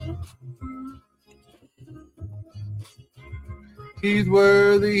He's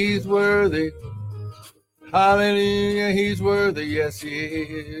worthy, he's worthy. Hallelujah, he's worthy, yes he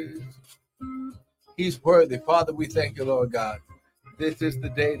is. He's worthy. Father, we thank you, Lord God. This is the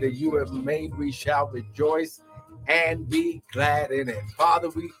day that you have made. We shall rejoice and be glad in it. Father,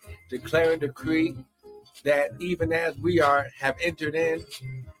 we declare and decree that even as we have entered in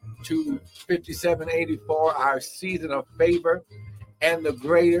to 5784, our season of favor and the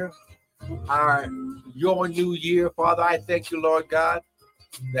greater, your new year, Father, I thank you, Lord God,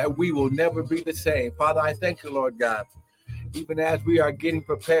 that we will never be the same. Father, I thank you, Lord God, even as we are getting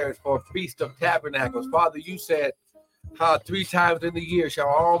prepared for Feast of Tabernacles. Father, you said how 3 times in the year shall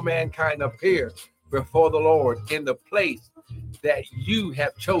all mankind appear before the Lord in the place that you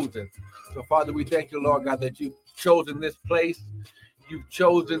have chosen. So, Father, we thank you, Lord God, that you've chosen this place. You've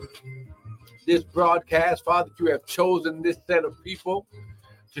chosen this broadcast. Father, you have chosen this set of people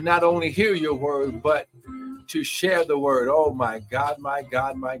to not only hear your word, but to share the word. Oh, my God, my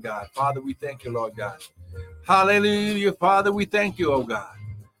God, my God. Father, we thank you, Lord God. Hallelujah. Father, we thank you, oh God.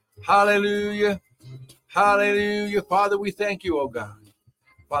 Hallelujah. Hallelujah. Father, we thank you, oh God.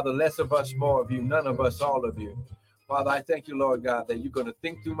 Father, less of us, more of you, none of us, all of you. Father, I thank you, Lord God, that you're going to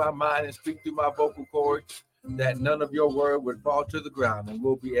think through my mind and speak through my vocal cords, that none of your word would fall to the ground, and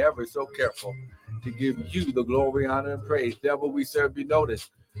we'll be ever so careful to give you the glory, honor, and praise. Devil, we serve you. Notice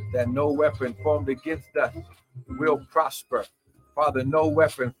that no weapon formed against us will prosper. Father, no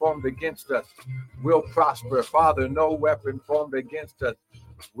weapon formed against us will prosper. Father, no weapon formed against us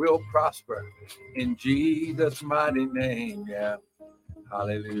will prosper. In Jesus' mighty name, yeah.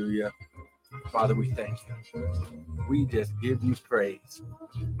 Hallelujah. Father, we thank you. We just give you praise.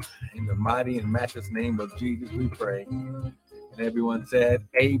 In the mighty and matchless name of Jesus, we pray. And everyone said,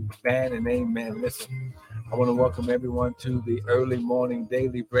 amen and amen. Listen, I want to welcome everyone to the early morning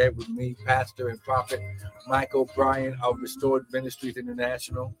daily bread with me, Pastor and Prophet Michael Bryan of Restored Ministries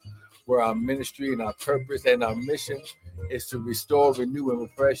International, where our ministry and our purpose and our mission is to restore, renew, and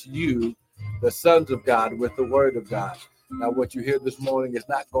refresh you, the sons of God, with the word of God. Now, what you hear this morning is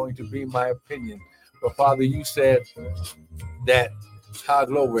not going to be my opinion, but Father, you said that,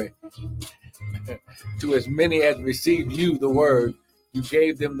 glory, to as many as received you, the word, you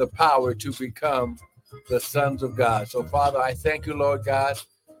gave them the power to become the sons of God. So, Father, I thank you, Lord God,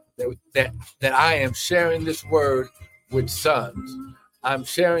 that I am sharing this word with sons. I'm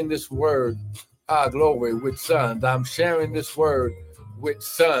sharing this word, glory, with sons. I'm sharing this word with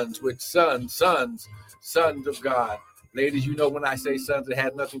sons of God. Ladies, you know when I say sons, it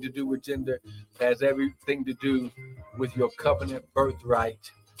has nothing to do with gender. It has everything to do with your covenant birthright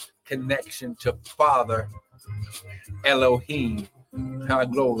connection to Father Elohim.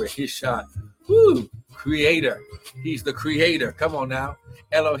 Glory, Hishan. Woo, creator. He's the creator. Come on now.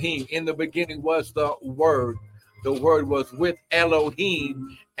 Elohim. In the beginning was the word. The word was with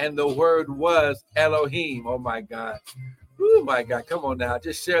Elohim, and the word was Elohim. Oh my God. Oh my God. Come on now.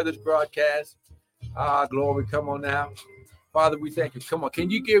 Just share this broadcast. Glory. Come on now. Father, we thank you. Come on. Can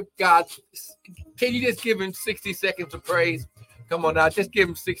you just give him 60 seconds of praise? Come on now. Just give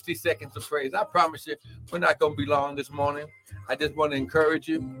him 60 seconds of praise. I promise you, we're not going to be long this morning. I just want to encourage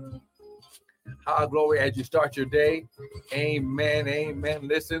you. Glory, as you start your day. Amen. Amen.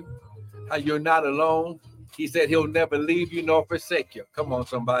 Listen, you're not alone. He said he'll never leave you nor forsake you. Come on,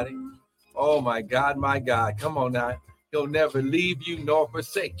 somebody. Oh, my God, my God. Come on now. He'll never leave you nor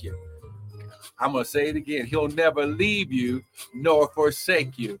forsake you. I'm going to say it again. He'll never leave you nor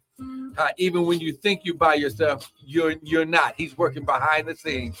forsake you. Even when you think you're by yourself, you're not. He's working behind the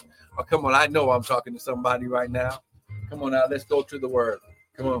scenes. Oh, come on. I know I'm talking to somebody right now. Come on now. Let's go to the word.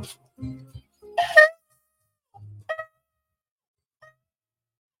 Come on.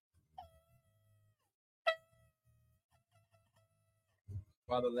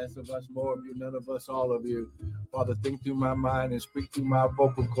 Father, less of us, more of you, none of us, all of you. Father, think through my mind and speak through my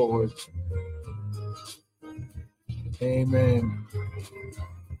vocal cords. Amen.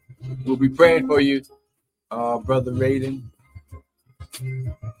 We'll be praying for you, Brother Raiden.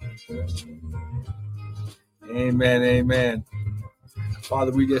 Amen, amen.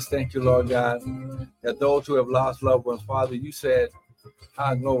 Father, we just thank you, Lord God, that those who have lost loved ones, Father, you said,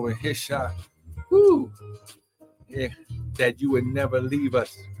 glory, his shot, that you would never leave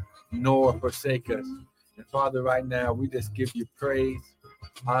us nor forsake us. And Father, right now, we just give you praise,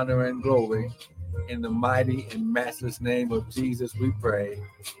 honor, and glory. In the mighty and matchless name of Jesus, we pray.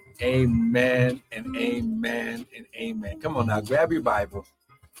 Amen and amen and amen. Come on now, grab your Bibles.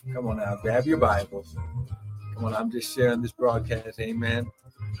 Come on now, grab your Bibles. Come on, I'm just sharing this broadcast. Amen.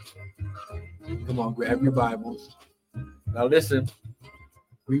 Come on, grab your Bibles. Now listen,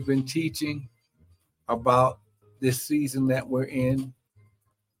 We've been teaching about this season that we're in.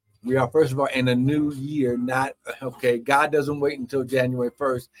 We are, first of all, in a new year, not, okay, God doesn't wait until January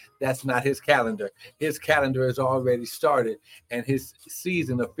 1st. That's not his calendar. His calendar has already started. And his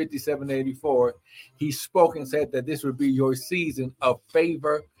season of 5784, he spoke and said that this would be your season of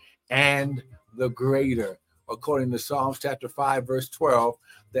favor and the greater. According to Psalms chapter 5, verse 12,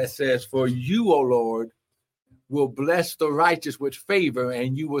 that says, for you, O Lord, will bless the righteous with favor,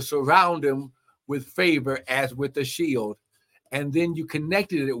 and you will surround them with favor as with a shield. And then you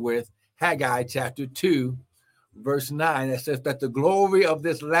connected it with Haggai chapter 2, verse 9, that says that the glory of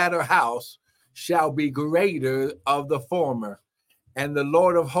this latter house shall be greater of the former. And the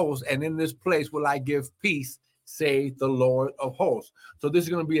Lord of hosts, and in this place will I give peace, saith the Lord of hosts. So this is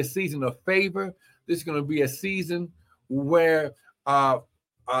going to be a season of favor. This is going to be a season where, let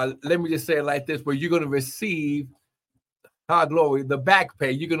me just say it like this, where you're going to receive, glory, the back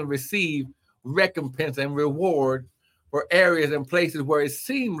pay. You're going to receive recompense and reward for areas and places where it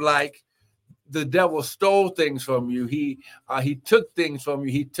seemed like the devil stole things from you. He took things from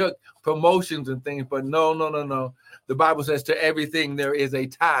you. He took promotions and things, but no. The Bible says to everything there is a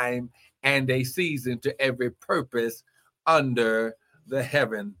time and a season to every purpose under the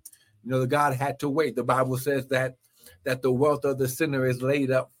heaven. You know, the God had to wait. The Bible says that the wealth of the sinner is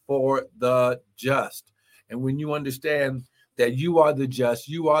laid up for the just. And when you understand that you are the just,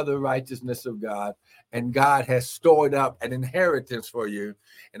 you are the righteousness of God, and God has stored up an inheritance for you.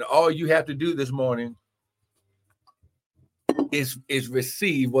 And all you have to do this morning is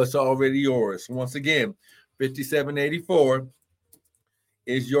receive what's already yours. Once again, 5784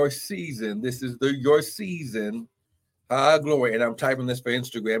 is your season. This is your season. Glory. And I'm typing this for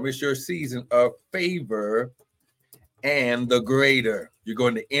Instagram. It's your season of favor and the greater. You're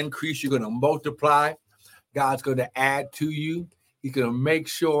going to increase. You're going to multiply. God's going to add to you. He's going to make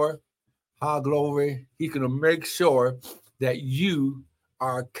sure, glory, he's going to make sure that you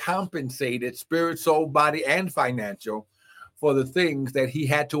are compensated, spirit, soul, body, and financial, for the things that he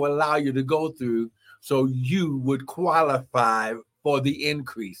had to allow you to go through so you would qualify for the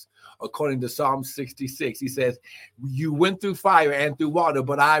increase. According to Psalm 66, he says, you went through fire and through water,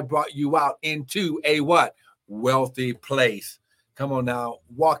 but I brought you out into a what? Wealthy place. Come on now,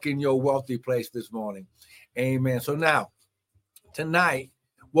 walk in your wealthy place this morning. Amen. So now, tonight,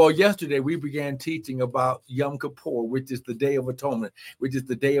 yesterday we began teaching about Yom Kippur, which is the Day of Atonement, which is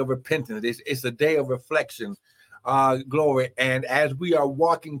the day of repentance. It's a day of reflection, glory. And as we are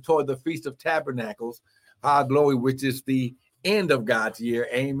walking toward the Feast of Tabernacles, glory, which is the end of God's year,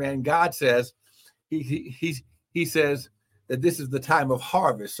 amen. God says, he says that this is the time of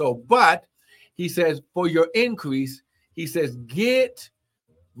harvest. So, but he says, for your increase, he says,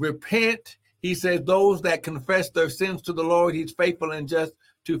 repent. He says, those that confess their sins to the Lord, he's faithful and just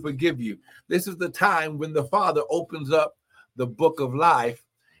to forgive you. This is the time when the Father opens up the book of life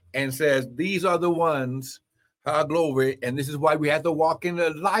and says, these are the ones, glory, and this is why we have to walk in a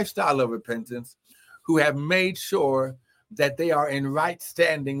lifestyle of repentance, who have made sure that they are in right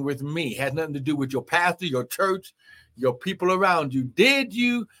standing with me. It has nothing to do with your pastor, your church, your people around you. Did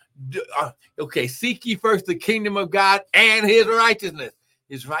you, seek ye first the kingdom of God and his righteousness,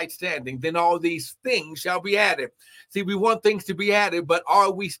 his right standing, then all these things shall be added. See, we want things to be added, but are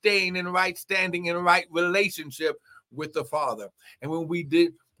we staying in right standing, in right relationship with the Father? And when we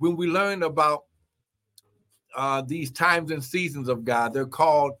learn about these times and seasons of God, they're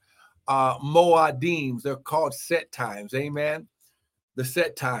called Moadim. They're called set times. Amen. The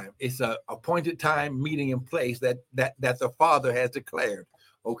set time. It's a appointed time, meeting in place that the Father has declared.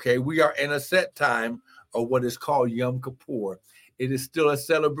 Okay, we are in a set time of what is called Yom Kippur. It is still a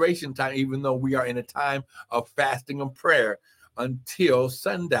celebration time, even though we are in a time of fasting and prayer until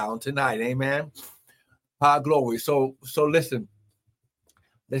sundown tonight. Amen. Glory. So listen.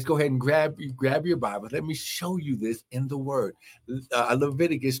 Let's go ahead and grab your Bible. Let me show you this in the Word.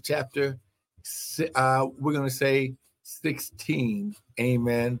 Leviticus chapter, we're going to say 16.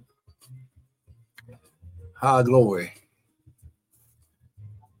 Amen. Glory.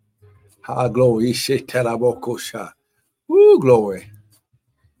 Glory. Woo, glory.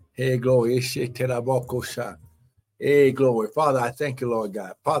 Hey, glory. Hey, glory. Father, I thank you, Lord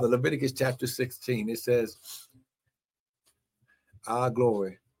God. Father, Leviticus chapter 16, it says,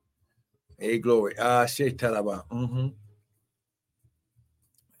 glory. Hey, glory.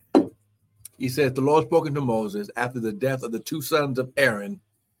 He says, the Lord spoken to Moses after the death of the two sons of Aaron,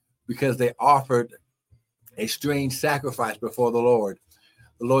 because they offered a strange sacrifice before the Lord.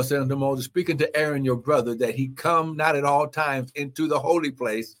 The Lord said unto Moses, speaking to Aaron, your brother, that he come not at all times into the holy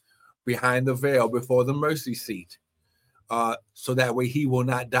place behind the veil before the mercy seat so that way he will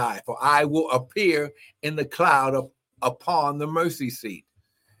not die. For I will appear in the cloud upon the mercy seat.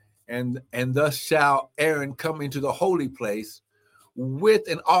 And thus shall Aaron come into the holy place with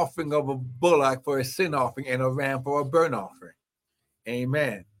an offering of a bullock for a sin offering and a ram for a burnt offering.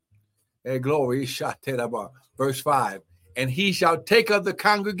 Amen. Hey, glory. Verse 5. And he shall take of the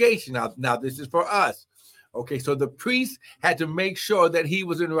congregation. Now this is for us. Okay, so the priest had to make sure that he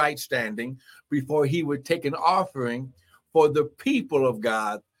was in right standing before he would take an offering for the people of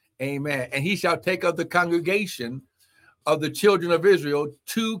God. Amen. And he shall take of the congregation of the children of Israel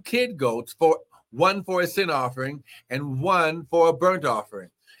 2 kid goats, one for a sin offering and one for a burnt offering.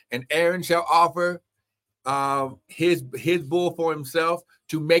 And Aaron shall offer his bull for himself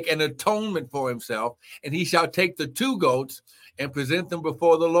to make an atonement for himself. And he shall take the 2 goats and present them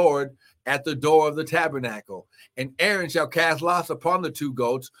before the Lord at the door of the tabernacle. And Aaron shall cast lots upon the 2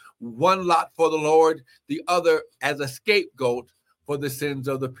 goats, one lot for the Lord, the other as a scapegoat for the sins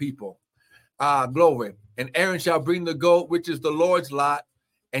of the people. Glory. And Aaron shall bring the goat, which is the Lord's lot,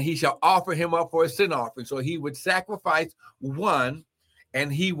 and he shall offer him up for a sin offering. So he would sacrifice one,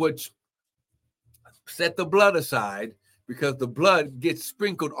 and he would set the blood aside, because the blood gets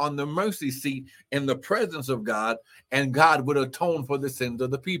sprinkled on the mercy seat in the presence of God, and God would atone for the sins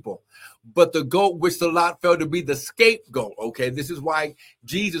of the people. But the goat which the lot fell to be the scapegoat, okay, this is why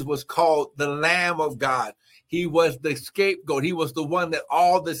Jesus was called the Lamb of God. He was the scapegoat. He was the one that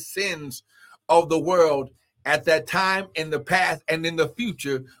all the sins of the world at that time, in the past and in the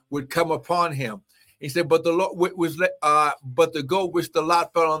future, would come upon him. He said, but the goat which the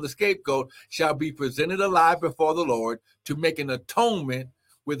lot fell on the scapegoat shall be presented alive before the Lord to make an atonement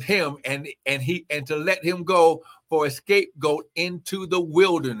with him, and to let him go for a scapegoat into the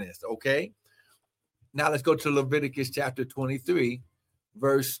wilderness. Okay. Now let's go to Leviticus chapter 23,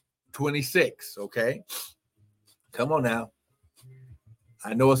 verse 26. Okay. Come on now.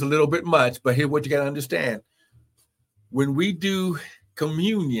 I know it's a little bit much, but here's what you got to understand. When we do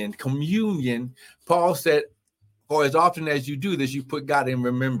communion, Paul said, for as often as you do this, you put God in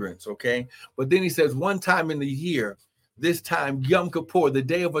remembrance, okay? But then he says, one time in the year, this time, Yom Kippur, the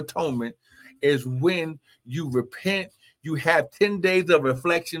Day of Atonement, is when you repent. You have 10 days of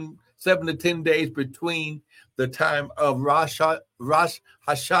reflection, 7 to 10 days between the time of Rosh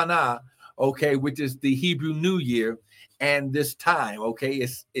Hashanah, okay, which is the Hebrew New Year, and this time, okay,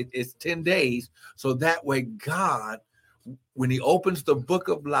 it's 10 days. So that way, God, when he opens the book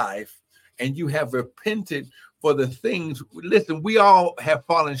of life and you have repented for the things, listen, we all have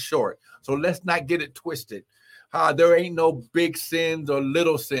fallen short. So let's not get it twisted. There ain't no big sins or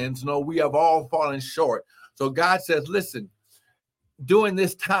little sins. No, we have all fallen short. So God says, listen, during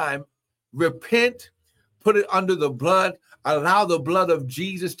this time, repent, put it under the blood, allow the blood of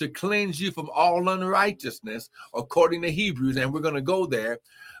Jesus to cleanse you from all unrighteousness, according to Hebrews, and we're going to go there.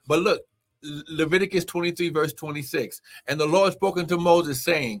 But look, Leviticus 23, verse 26. And the Lord spoke unto Moses,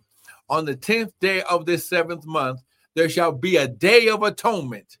 saying, on the 10th day of this 7th month, there shall be a day of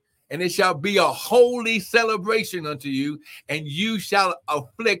atonement, and it shall be a holy celebration unto you, and you shall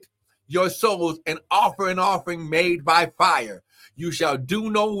afflict your souls and offer an offering made by fire. You shall do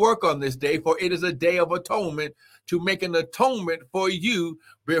no work on this day, for it is a day of atonement, to make an atonement for you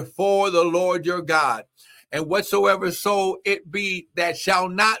before the Lord your God. And whatsoever soul it be that shall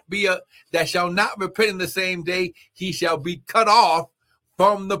not repent in the same day, he shall be cut off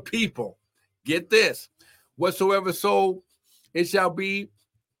from the people. Get this. Whatsoever soul it shall be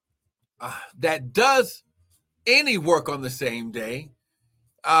that does any work on the same day,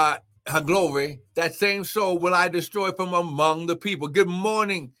 glory, that same soul will I destroy from among the people. Good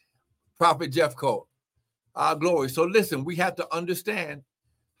morning, Prophet Jeff Cole. Glory. So listen, we have to understand,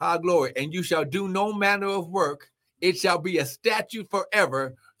 glory. And you shall do no manner of work. It shall be a statute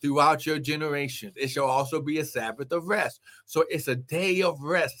forever throughout your generations. It shall also be a Sabbath of rest. So it's a day of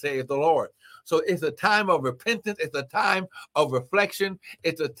rest, saith the Lord. So it's a time of repentance. It's a time of reflection.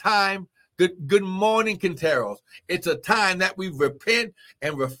 It's a time, good morning, Quinteros. It's a time that we repent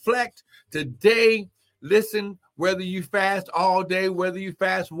and reflect. Today, listen, whether you fast all day, whether you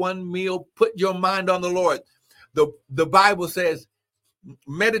fast one meal, put your mind on the Lord. The Bible says,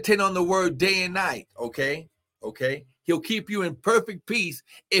 meditate on the word day and night, okay? Okay? He'll keep you in perfect peace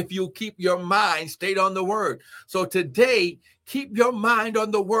if you keep your mind stayed on the word. So today, keep your mind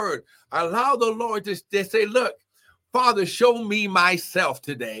on the word. Allow the Lord to say, look, Father, show me myself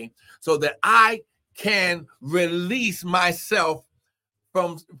today so that I can release myself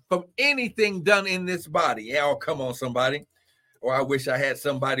from anything done in this body. Yeah, oh, come on, somebody. Or I wish I had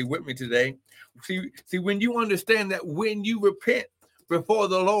somebody with me today. See, when you understand that when you repent before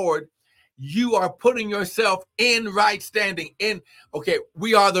the Lord, you are putting yourself in right standing.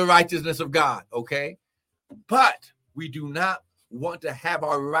 We are the righteousness of God, okay? But we do not want to have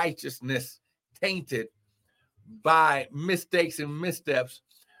our righteousness tainted by mistakes and missteps.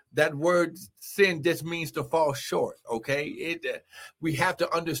 That word sin just means to fall short, okay? We have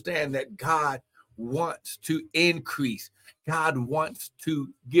to understand that God wants to increase. God wants to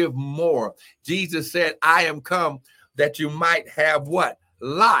give more. Jesus said, I am come that you might have what?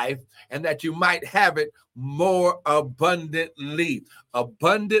 Life, and that you might have it more abundantly.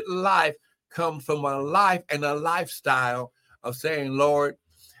 Abundant life comes from a life and a lifestyle of saying, Lord,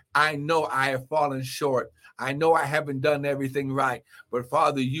 I know I have fallen short. I know I haven't done everything right. But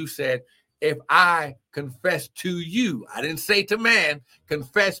Father, you said, if I confess to you, I didn't say to man,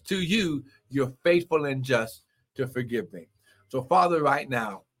 confess to you, you're faithful and just to forgive me. So Father, right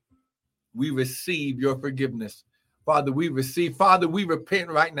now, we receive your forgiveness. Father, we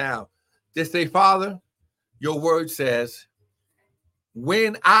repent right now. Just say, Father, your word says,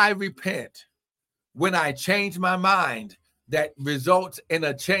 when I repent, when I change my mind, that results in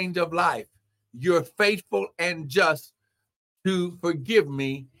a change of life, you're faithful and just to forgive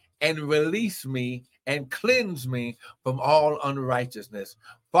me and release me and cleanse me from all unrighteousness.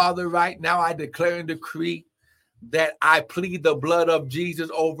 Father, right now I declare and decree that I plead the blood of Jesus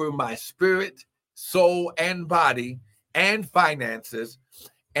over my spirit, soul, and body and finances.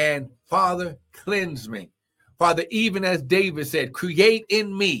 And Father, cleanse me. Father, even as David said, create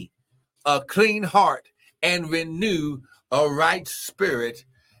in me a clean heart and renew a right spirit.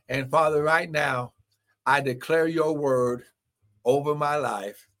 And Father, right now, I declare your word over my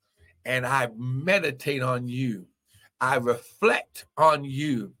life, and I meditate on you. I reflect on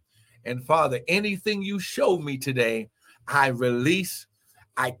you. And Father, anything you show me today, I release,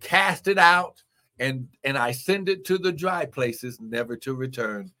 I cast it out, and I send it to the dry places, never to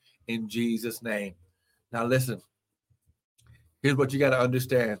return, in Jesus' name. Now listen, here's what you got to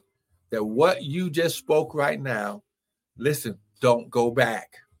understand, that what you just spoke right now, listen, don't go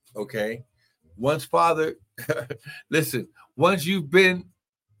back, okay? Once, Father, listen, once you've been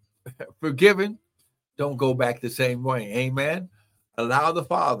forgiven, don't go back the same way, amen? Allow the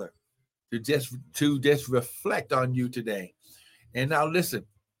Father to just reflect on you today. And now listen,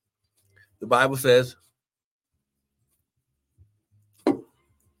 the Bible says,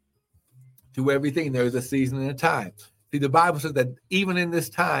 to everything there is a season and a time. See, the Bible says that even in this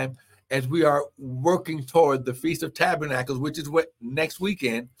time, as we are working toward the Feast of Tabernacles, which is what next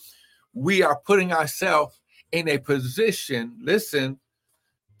weekend, we are putting ourselves in a position, listen,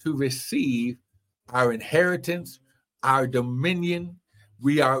 to receive our inheritance, our dominion,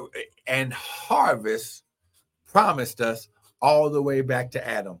 and harvest promised us all the way back to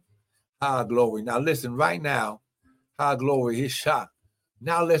Adam. Glory. Now listen, right now, glory, his shot.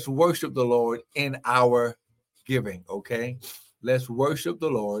 Now let's worship the Lord in our giving, okay? Let's worship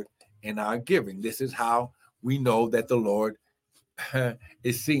the Lord in our giving. This is how we know that the Lord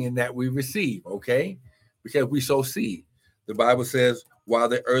is seeing that we receive, okay? Because we sow seed. The Bible says, while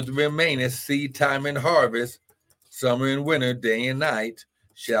the earth remaineth, seed time and harvest, summer and winter, day and night,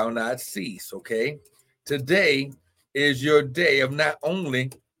 shall not cease, okay? Today is your day of not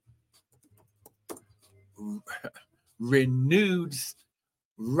only renewed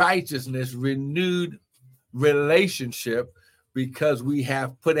righteousness, renewed relationship, because we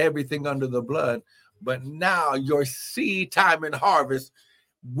have put everything under the blood, but now your seed time and harvest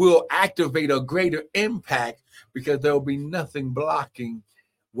will activate a greater impact, because there will be nothing blocking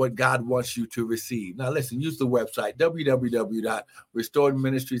what God wants you to receive. Now listen, use the website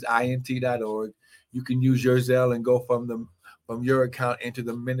www.restoredministriesint.org. You can use your Zelle and go from your account into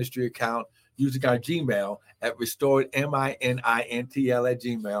the ministry account using our Gmail at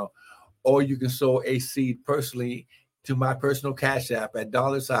restoredminintl@gmail, or you can sow a seed personally to my personal Cash App at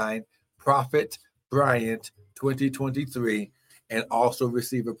 $Prophet Bryant 2023, and also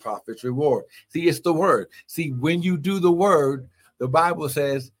receive a prophet's reward. See, it's the word. See, when you do the word, the Bible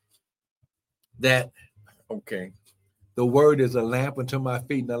says that, okay, the word is a lamp unto my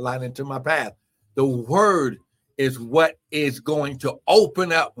feet and a light unto my path. The word is what is going to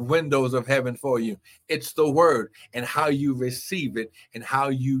open up windows of heaven for you. It's the word, and how you receive it and how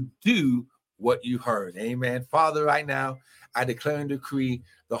you do what you heard. Amen. Father, right now, I declare and decree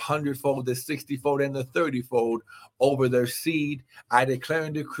the 100-fold, the 60-fold, and the 30-fold over their seed. I declare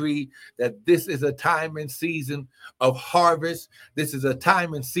and decree that this is a time and season of harvest. This is a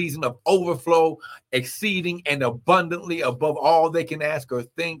time and season of overflow, exceeding and abundantly above all they can ask or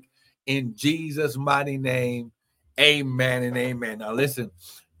think. In Jesus' mighty name, amen and amen. Now listen,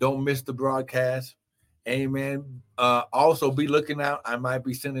 don't miss the broadcast. Amen. Also be looking out. I might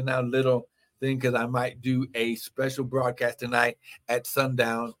be sending out a little thing because I might do a special broadcast tonight at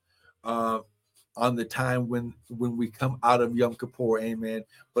sundown on the time when we come out of Yom Kippur. Amen.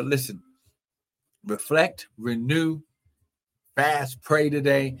 But listen, reflect, renew, fast, pray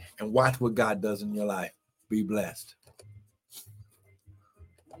today, and watch what God does in your life. Be blessed.